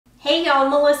Hey y'all,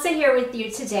 Melissa here with you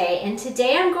today, and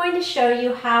today I'm going to show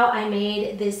you how I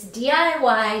made this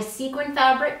DIY sequin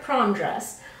fabric prom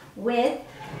dress with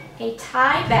a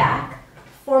tie back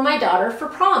for my daughter for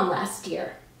prom last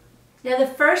year. Now the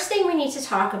first thing we need to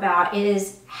talk about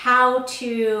is how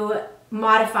to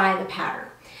modify the pattern.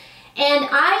 And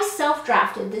I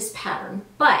self-drafted this pattern,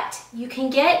 but you can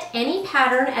get any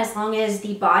pattern as long as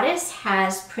the bodice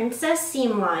has princess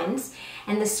seam lines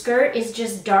and the skirt is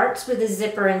just darts with a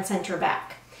zipper and center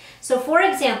back. So for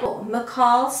example,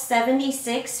 McCall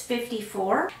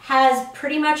 7654 has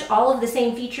pretty much all of the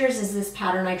same features as this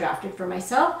pattern I drafted for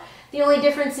myself. The only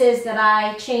difference is that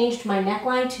I changed my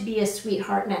neckline to be a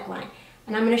sweetheart neckline.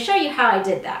 And I'm going to show you how I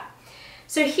did that.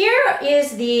 So here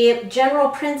is the general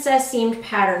princess seamed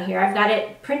pattern here. I've got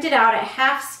it printed out at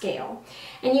half scale.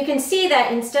 And you can see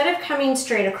that instead of coming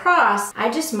straight across, I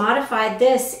just modified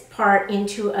this part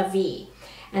into a V.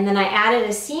 And then I added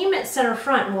a seam at center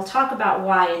front, and we'll talk about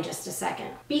why in just a second.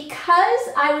 Because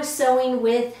I was sewing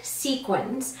with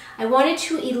sequins, I wanted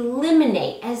to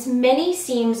eliminate as many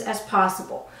seams as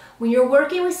possible. When you're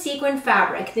working with sequin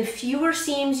fabric, the fewer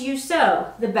seams you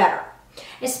sew, the better.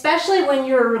 Especially when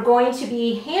you're going to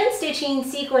be hand stitching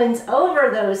sequins over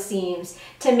those seams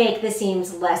to make the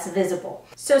seams less visible.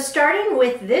 So starting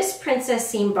with this princess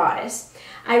seam bodice,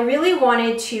 I really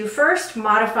wanted to first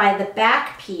modify the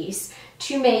back piece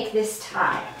to make this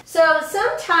tie. So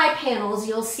some tie panels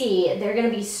you'll see, they're going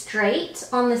to be straight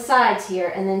on the sides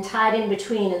here and then tied in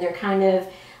between, and they're kind of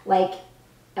like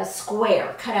a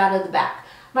square cut out of the back.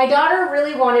 My daughter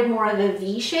really wanted more of a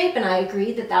V shape, and I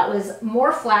agreed that that was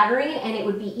more flattering and it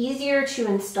would be easier to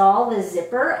install the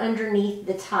zipper underneath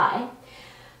the tie.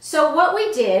 So what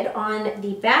we did on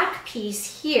the back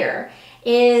piece here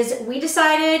is we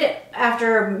decided,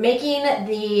 after making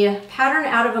the pattern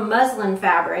out of a muslin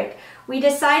fabric, we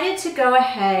decided to go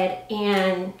ahead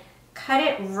and cut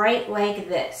it right like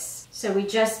this. So we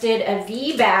just did a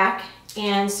V back,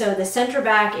 and so the center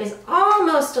back is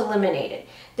almost eliminated.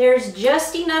 There's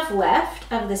just enough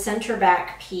left of the center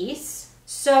back piece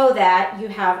so that you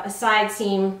have a side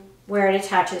seam where it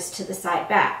attaches to the side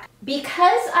back.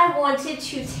 Because I wanted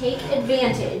to take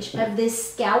advantage of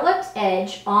this scalloped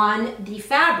edge on the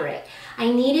fabric,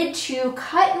 I needed to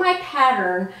cut my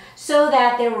pattern so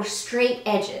that there were straight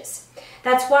edges.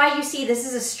 That's why you see this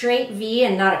is a straight V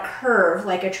and not a curve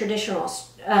like a traditional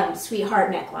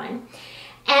sweetheart neckline.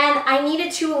 And I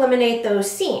needed to eliminate those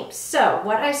seams. So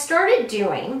what I started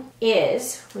doing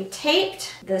is we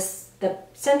taped the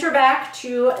center back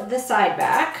to the side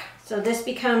back. So this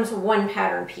becomes one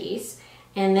pattern piece.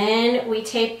 And then we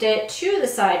taped it to the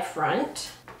side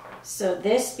front. So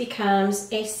this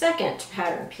becomes a second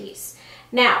pattern piece.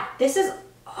 Now, this is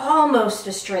almost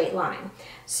a straight line.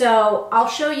 So I'll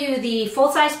show you the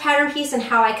full-size pattern piece and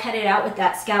how I cut it out with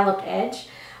that scalloped edge.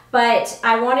 But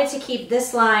I wanted to keep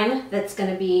this line, that's going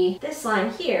to be this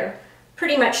line here,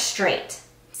 pretty much straight.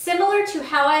 Similar to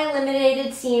how I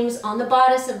eliminated seams on the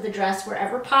bodice of the dress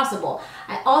wherever possible,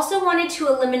 I also wanted to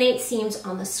eliminate seams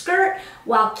on the skirt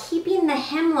while keeping the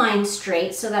hemline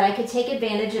straight so that I could take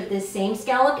advantage of this same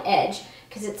scalloped edge,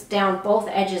 because it's down both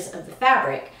edges of the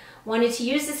fabric. Wanted to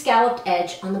use the scalloped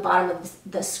edge on the bottom of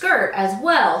the skirt as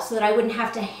well so that I wouldn't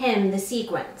have to hem the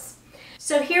sequins.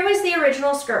 So here was the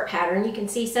original skirt pattern. You can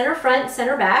see center front,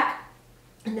 center back,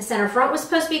 and the center front was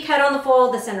supposed to be cut on the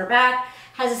fold. The center back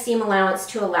has a seam allowance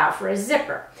to allow for a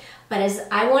zipper. But as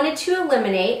I wanted to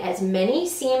eliminate as many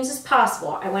seams as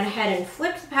possible, I went ahead and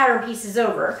flipped the pattern pieces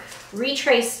over,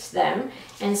 retraced them,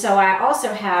 and so I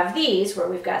also have these where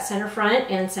we've got center front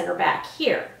and center back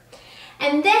here.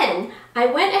 And then I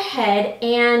went ahead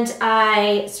and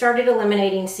I started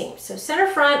eliminating seams. So center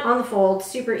front on the fold,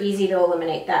 super easy to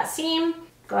eliminate that seam.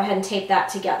 Go ahead and tape that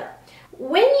together.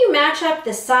 When you match up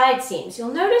the side seams,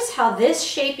 you'll notice how this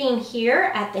shaping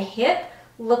here at the hip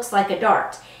looks like a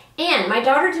dart. And my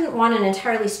daughter didn't want an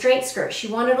entirely straight skirt. She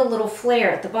wanted a little flare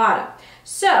at the bottom.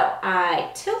 So I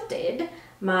tilted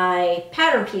my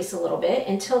pattern piece a little bit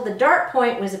until the dart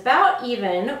point was about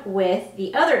even with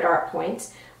the other dart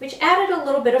points, which added a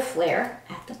little bit of flare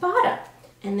at the bottom.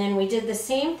 And then we did the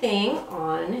same thing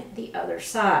on the other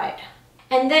side.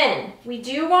 And then we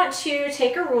do want to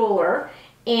take a ruler,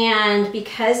 and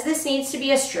because this needs to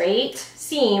be a straight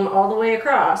seam all the way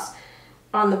across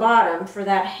on the bottom for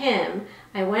that hem,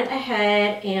 I went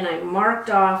ahead and I marked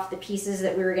off the pieces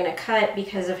that we were going to cut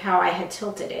because of how I had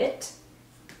tilted it.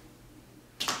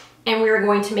 And we were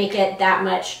going to make it that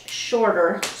much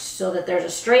shorter so that there's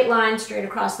a straight line straight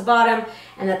across the bottom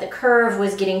and that the curve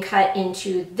was getting cut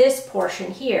into this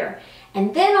portion here.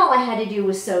 And then all I had to do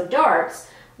was sew darts,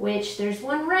 which there's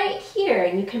one right here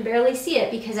and you can barely see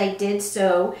it because I did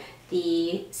sew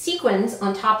the sequins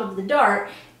on top of the dart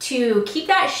to keep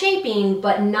that shaping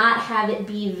but not have it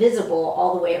be visible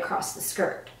all the way across the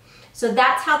skirt. So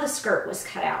that's how the skirt was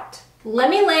cut out.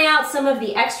 Let me lay out some of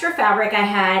the extra fabric I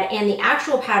had and the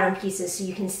actual pattern pieces so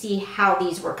you can see how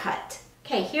these were cut.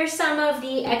 Okay, here's some of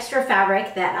the extra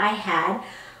fabric that I had.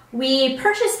 We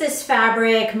purchased this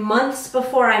fabric months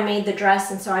before I made the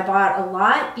dress, and so I bought a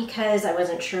lot because I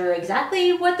wasn't sure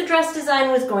exactly what the dress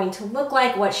design was going to look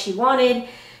like, what she wanted.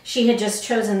 She had just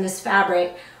chosen this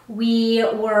fabric. We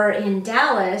were in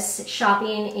Dallas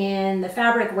shopping in the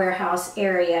fabric warehouse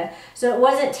area, so it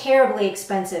wasn't terribly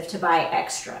expensive to buy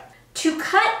extra. To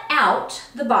cut out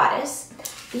the bodice,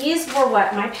 these were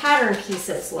what my pattern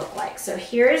pieces look like. So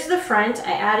here's the front.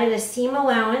 I added a seam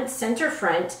allowance center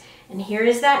front, and here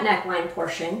is that neckline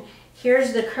portion.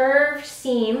 Here's the curved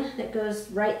seam that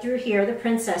goes right through here, the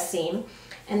princess seam.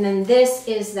 And then this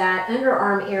is that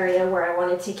underarm area where I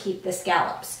wanted to keep the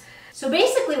scallops. So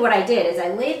basically what I did is I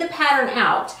laid the pattern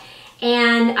out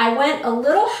and I went a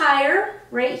little higher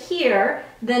right here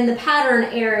than the pattern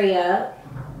area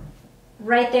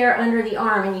right there under the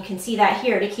arm, and you can see that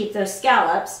here to keep those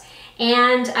scallops.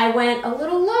 And I went a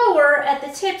little lower at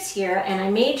the tips here, and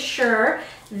I made sure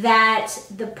that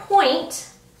the point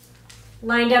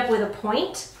lined up with a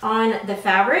point on the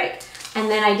fabric, and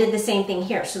then I did the same thing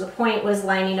here. So the point was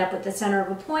lining up with the center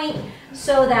of a point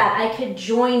so that I could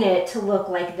join it to look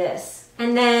like this.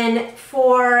 And then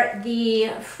for the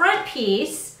front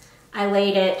piece, I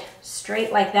laid it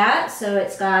straight like that, so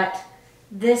it's got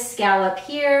this scallop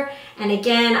here. And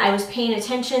again, I was paying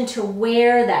attention to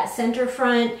where that center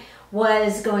front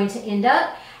was going to end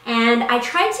up. And I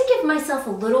tried to give myself a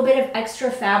little bit of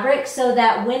extra fabric so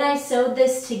that when I sewed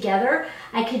this together,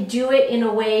 I could do it in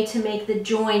a way to make the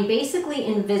join basically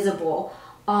invisible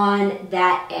on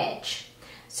that edge.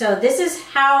 So this is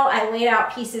how I laid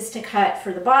out pieces to cut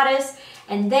for the bodice.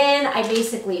 And then I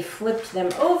basically flipped them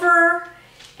over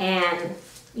and,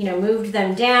 moved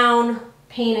them down,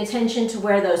 paying attention to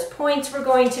where those points were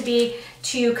going to be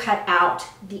to cut out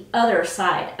the other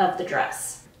side of the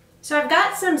dress. So I've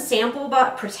got some sample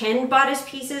pretend bodice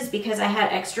pieces because I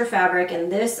had extra fabric,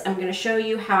 and this I'm going to show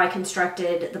you how I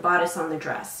constructed the bodice on the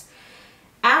dress.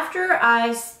 After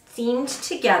I seamed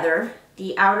together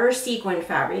the outer sequin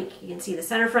fabric, you can see the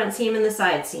center front seam and the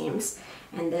side seams,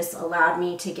 and this allowed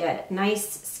me to get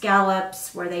nice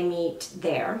scallops where they meet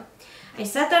there. I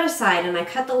set that aside and I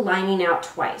cut the lining out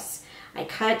twice. I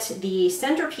cut the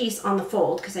center piece on the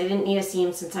fold because I didn't need a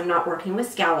seam since I'm not working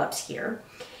with scallops here.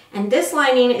 And this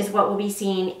lining is what will be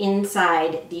seen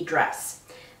inside the dress.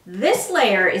 This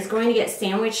layer is going to get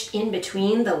sandwiched in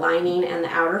between the lining and the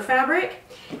outer fabric.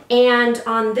 And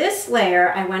on this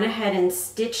layer, I went ahead and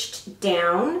stitched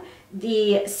down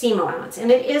the seam allowance. And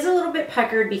it is a little bit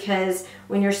puckered because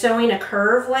when you're sewing a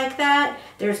curve like that,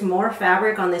 there's more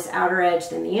fabric on this outer edge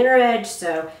than the inner edge,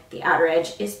 so the outer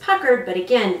edge is puckered, but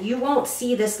again, you won't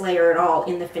see this layer at all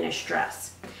in the finished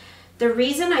dress. The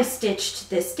reason I stitched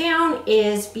this down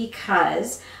is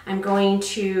because I'm going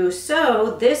to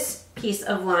sew this piece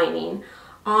of lining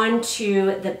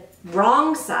onto the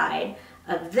wrong side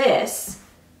of this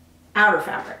outer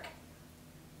fabric.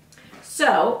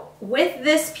 So with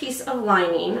this piece of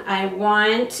lining, I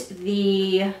want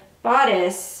the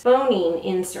bodice boning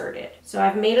inserted. So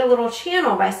I've made a little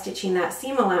channel by stitching that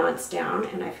seam allowance down,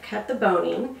 and I've cut the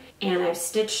boning, and I've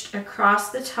stitched across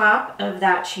the top of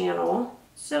that channel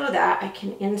so that I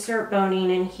can insert boning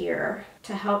in here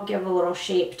to help give a little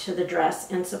shape to the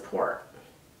dress and support.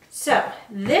 So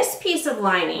this piece of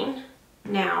lining,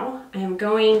 now I'm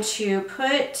going to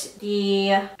put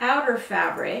the outer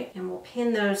fabric and we'll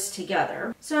pin those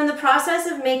together. So in the process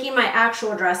of making my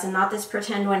actual dress and not this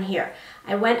pretend one here,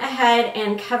 I went ahead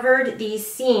and covered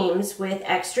these seams with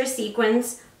extra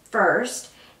sequins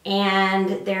first,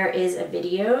 and there is a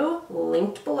video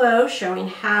linked below showing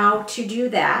how to do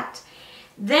that.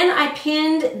 Then I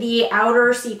pinned the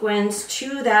outer sequins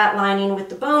to that lining with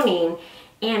the boning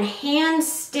and hand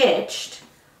stitched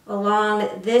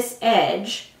along this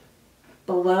edge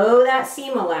below that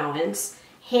seam allowance,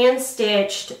 hand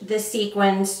stitched the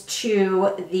sequins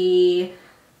to the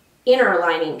inner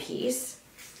lining piece.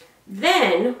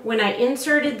 Then when I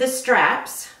inserted the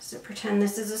straps, so pretend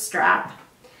this is a strap,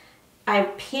 I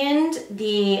pinned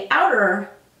the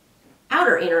outer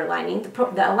inner lining,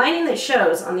 the lining that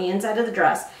shows on the inside of the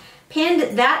dress,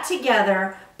 pinned that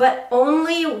together, but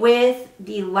only with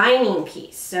the lining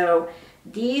piece. So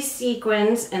these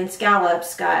sequins and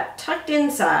scallops got tucked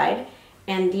inside,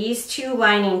 and these two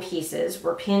lining pieces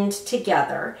were pinned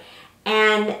together.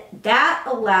 and that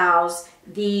allows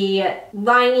the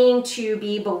lining to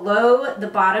be below the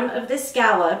bottom of the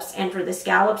scallops and for the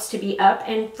scallops to be up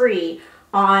and free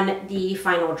on the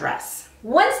final dress.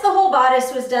 Once the whole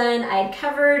bodice was done, I had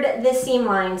covered the seam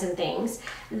lines and things.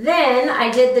 Then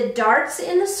I did the darts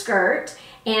in the skirt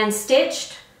and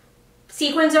stitched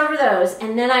sequins over those,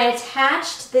 and then I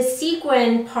attached the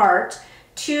sequin part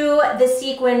to the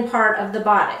sequin part of the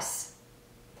bodice.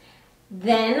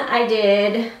 Then I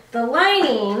did the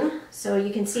lining, so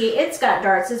you can see it's got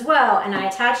darts as well, and I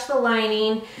attached the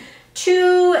lining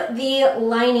to the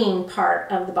lining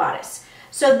part of the bodice.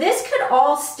 So this could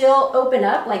all still open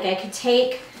up, like I could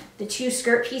take the two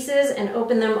skirt pieces and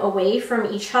open them away from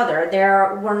each other. They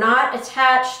were not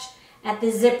attached at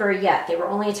the zipper yet. They were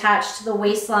only attached to the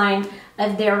waistline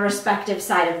of their respective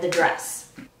side of the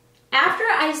dress. After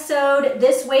I sewed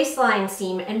this waistline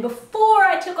seam, and before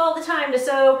I took all the time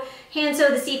to hand sew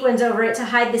the sequins over it to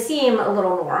hide the seam a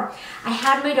little more, I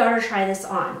had my daughter try this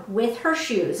on with her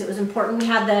shoes. It was important we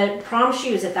had the prom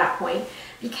shoes at that point,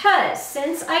 because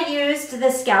since I used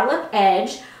the scallop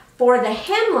edge for the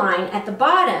hemline at the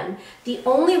bottom, the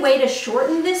only way to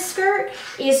shorten this skirt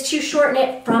is to shorten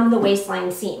it from the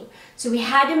waistline seam. So we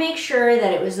had to make sure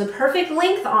that it was the perfect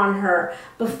length on her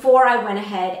before I went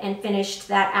ahead and finished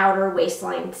that outer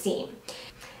waistline seam.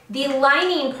 The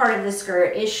lining part of the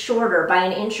skirt is shorter by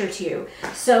an inch or two,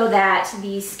 so that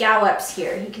the scallops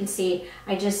here, you can see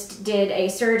I just did a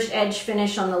serged edge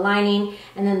finish on the lining,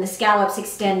 and then the scallops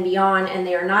extend beyond and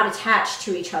they are not attached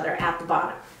to each other at the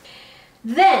bottom.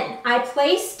 Then I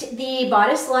placed the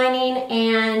bodice lining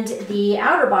and the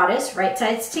outer bodice right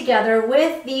sides together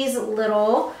with these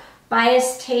little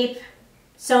bias tape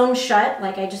sewn shut,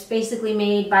 like I just basically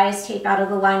made bias tape out of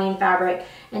the lining fabric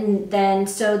and then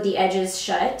sewed the edges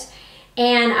shut.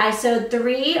 And I sewed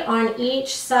 3 on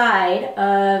each side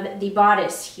of the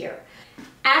bodice here.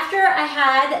 After I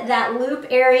had that loop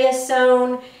area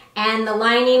sewn and the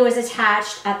lining was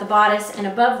attached at the bodice and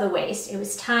above the waist, it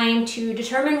was time to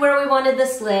determine where we wanted the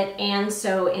slit and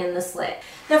sew in the slit.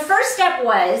 The first step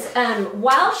was,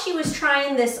 while she was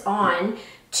trying this on,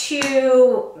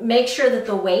 to make sure that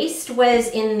the waist was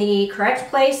in the correct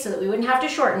place so that we wouldn't have to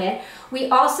shorten it, we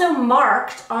also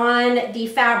marked on the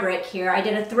fabric here, I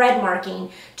did a thread marking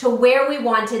to where we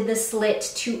wanted the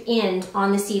slit to end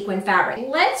on the sequin fabric.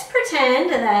 Let's pretend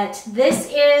that this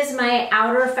is my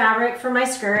outer fabric for my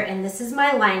skirt and this is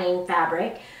my lining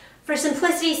fabric. For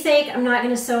simplicity's sake, I'm not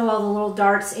going to sew all the little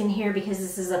darts in here because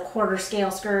this is a quarter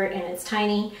scale skirt and it's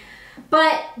tiny.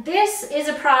 But this is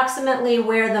approximately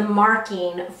where the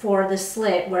marking for the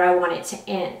slit, where I want it to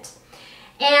end.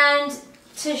 And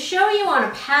to show you on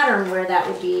a pattern where that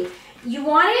would be, you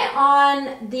want it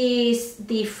on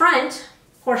the front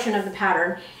portion of the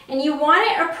pattern, and you want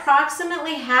it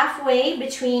approximately halfway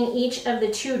between each of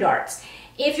the 2 darts.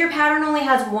 If your pattern only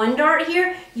has 1 dart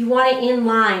here, you want it in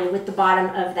line with the bottom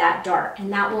of that dart,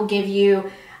 and that will give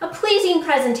you a pleasing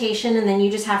presentation, and then you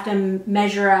just have to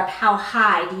measure up how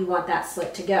high do you want that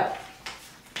slit to go.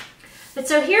 But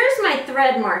so here's my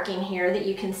thread marking here that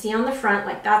you can see on the front,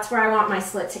 like that's where I want my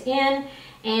slit to end,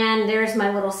 and there's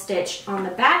my little stitch on the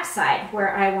back side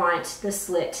where I want the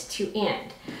slit to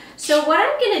end. So what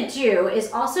I'm going to do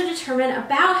is also determine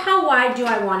about how wide do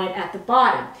I want it at the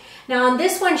bottom. Now on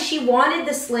this one, she wanted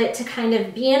the slit to kind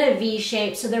of be in a V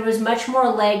shape, so there was much more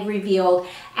leg revealed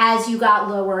as you got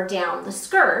lower down the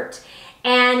skirt.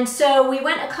 And so we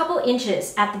went a couple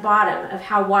inches at the bottom of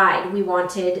how wide we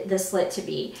wanted the slit to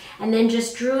be, and then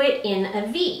just drew it in a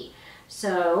V.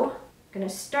 So I'm going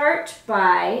to start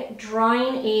by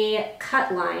drawing a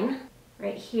cut line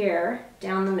right here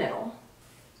down the middle.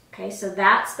 Okay, so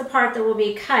that's the part that will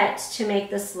be cut to make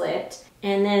the slit.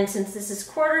 And then since this is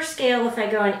quarter scale, if I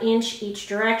go an inch each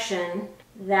direction,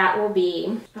 that will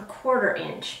be a 1/4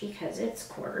 inch because it's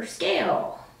quarter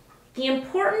scale. The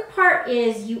important part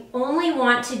is you only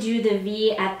want to do the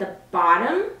V at the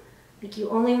bottom. Like you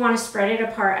only want to spread it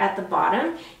apart at the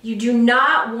bottom. You do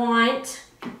not want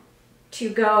to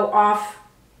go off,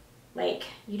 like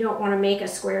you don't want to make a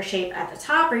square shape at the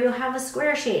top or you'll have a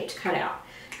square shaped cutout.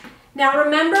 Now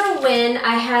remember when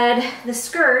I had the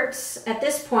skirts at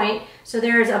this point, so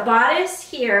there's a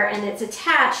bodice here and it's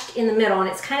attached in the middle and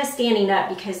it's kind of standing up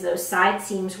because those side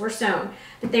seams were sewn,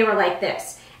 but they were like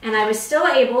this. And I was still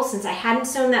able, since I hadn't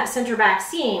sewn that center back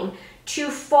seam, to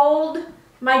fold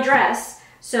my dress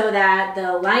so that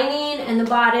the lining and the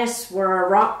bodice were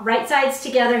right sides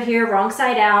together here, wrong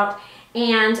side out,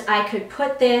 and I could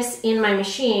put this in my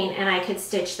machine and I could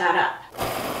stitch that up.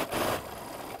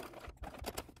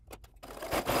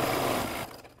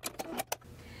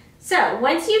 So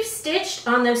once you've stitched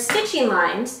on those stitching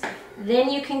lines, then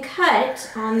you can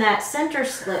cut on that center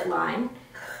slit line.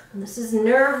 And this is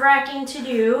nerve-wracking to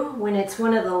do when it's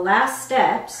one of the last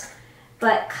steps,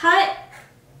 but cut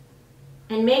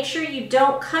and make sure you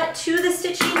don't cut through the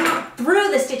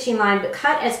stitching line, but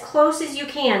cut as close as you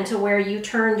can to where you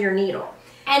turned your needle.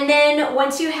 And then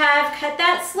once you have cut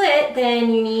that slit,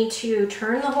 then you need to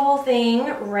turn the whole thing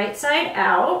right side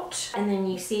out. And then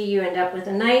you see you end up with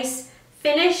a nice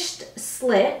finished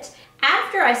slit.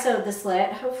 After I sewed the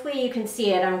slit, hopefully you can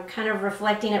see it, I'm kind of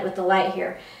reflecting it with the light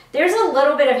here. There's a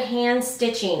little bit of hand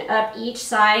stitching up each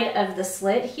side of the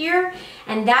slit here,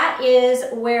 and that is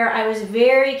where I was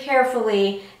very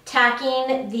carefully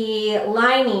tacking the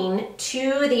lining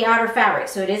to the outer fabric.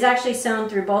 So it is actually sewn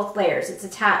through both layers. It's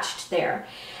attached there.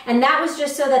 And that was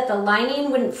just so that the lining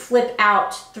wouldn't flip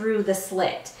out through the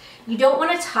slit. You don't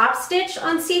want to top stitch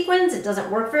on sequins. It doesn't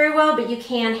work very well, but you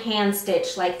can hand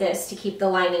stitch like this to keep the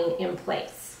lining in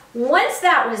place. Once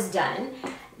that was done,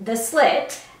 the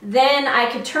slit, then I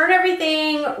could turn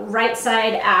everything right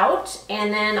side out,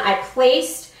 and then I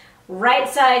placed right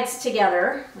sides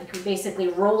together, like we basically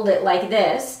rolled it like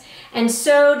this, and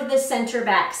sewed the center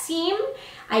back seam.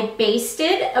 I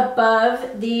basted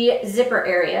above the zipper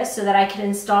area so that I could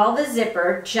install the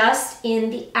zipper just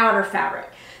in the outer fabric.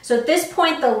 So at this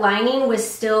point, the lining was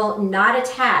still not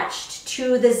attached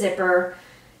to the zipper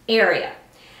area.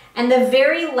 And the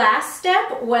very last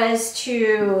step was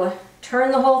to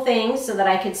turn the whole thing so that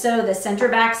I could sew the center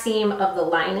back seam of the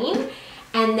lining.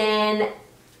 And then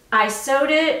I sewed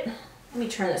it, let me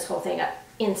turn this whole thing up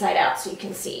inside out so you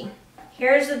can see.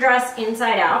 Here's the dress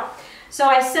inside out. So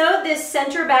I sewed this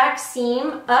center back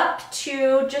seam up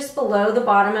to just below the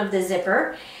bottom of the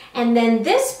zipper. And then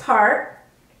this part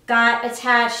got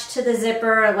attached to the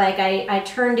zipper, like I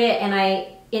turned it and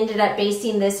I ended up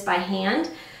basting this by hand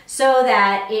so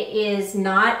that it is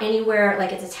not anywhere,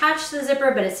 like it's attached to the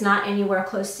zipper, but it's not anywhere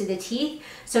close to the teeth,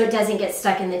 so it doesn't get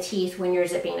stuck in the teeth when you're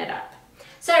zipping it up.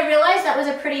 So I realized that was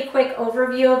a pretty quick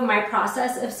overview of my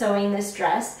process of sewing this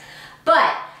dress,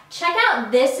 but check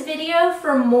out this video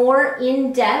for more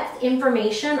in-depth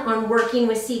information on working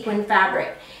with sequin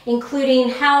fabric, including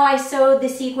how I sewed the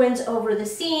sequins over the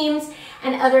seams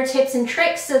and other tips and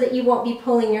tricks so that you won't be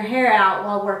pulling your hair out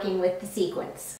while working with the sequins.